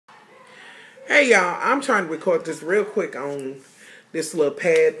Hey y'all, I'm trying to record this real quick on this little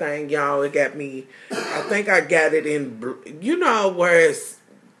pad thing, y'all. It got me, I think I got it in, you know, where it's,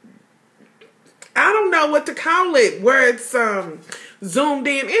 I don't know what to call it, where it's zoomed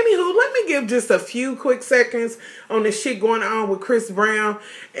in. Anywho, let me give just a few quick seconds on the shit going on with Chris Brown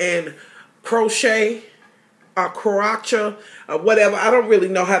and Crochet or Croatia or whatever. I don't really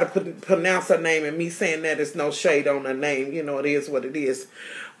know how to pronounce her name, and me saying that is no shade on her name. You know, it is what it is.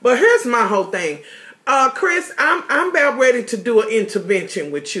 But here's my whole thing. Chris, I'm about ready to do an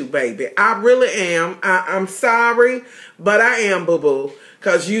intervention with you, baby. I really am. I'm sorry, but I am, boo-boo.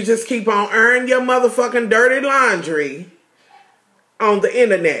 Because you just keep on airing your motherfucking dirty laundry on the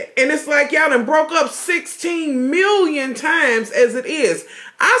internet. And it's like y'all done broke up 16 million times as it is.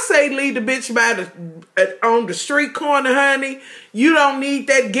 I say leave the bitch on the street corner, honey. You don't need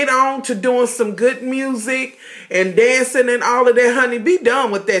that. Get on to doing some good music and dancing and all of that, honey. Be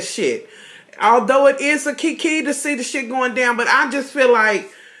done with that shit. Although it is a key to see the shit going down, but I just feel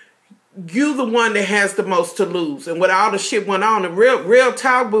like you the one that has the most to lose. And with all the shit went on, the real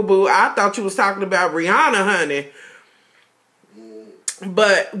talk, boo-boo, I thought you was talking about Rihanna, honey.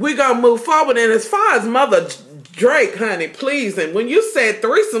 But we're going to move forward. And as far as Mother Drake, honey, please. And when you said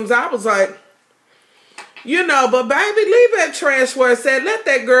threesomes, I was like, you know, but baby, leave that trash where it said. Let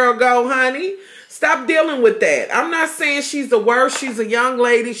that girl go, honey. Stop dealing with that. I'm not saying she's the worst. She's a young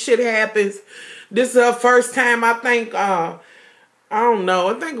lady. Shit happens. This is her first time, I think, I don't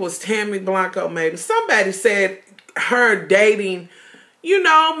know. I think it was Tammy Blanco, maybe. Somebody said her dating, you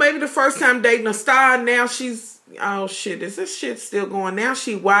know, maybe the first time dating a star. Now she's, oh shit, is this shit still going? Now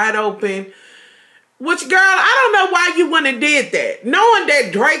she wide open. Which, girl, I don't know why you went and did that. Knowing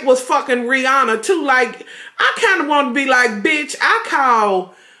that Drake was fucking Rihanna, too. Like, I kind of want to be like, bitch, I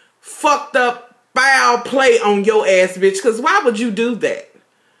call fucked up foul play on your ass, bitch. Because why would you do that?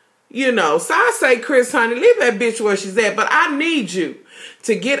 You know, so I say, Chris, honey, leave that bitch where she's at. But I need you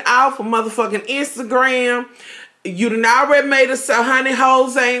to get off of motherfucking Instagram. You done already made us so honey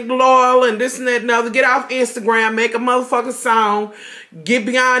hoes ain't loyal and this and that and other. Get off Instagram, make a motherfucking song, get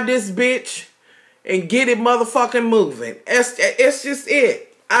beyond this bitch, and get it motherfucking moving. It's just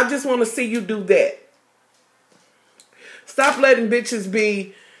it. I just want to see you do that. Stop letting bitches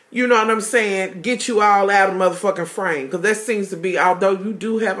be, you know what I'm saying, get you all out of motherfucking frame. Because that seems to be, although you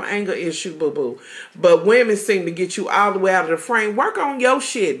do have an anger issue, boo-boo, but women seem to get you all the way out of the frame. Work on your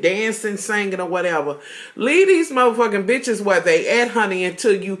shit, dancing, singing, or whatever. Leave these motherfucking bitches where they at, honey,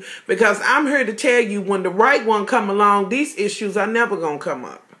 until you, because I'm here to tell you, when the right one come along, these issues are never going to come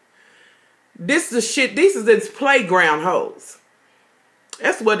up. This is the shit, these is this playground hoes.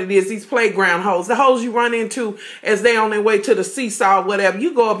 That's what it is, these playground hoes. The hoes you run into as they on their way to the seesaw, whatever.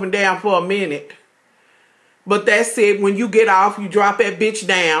 You go up and down for a minute. But that's it. When you get off, you drop that bitch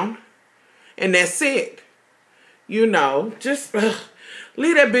down. And that's it. You know, just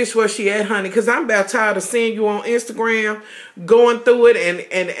leave that bitch where she at, honey. Because I'm about tired of seeing you on Instagram, going through it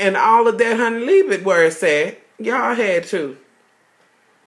and all of that, honey. Leave it where it's at. Y'all had to.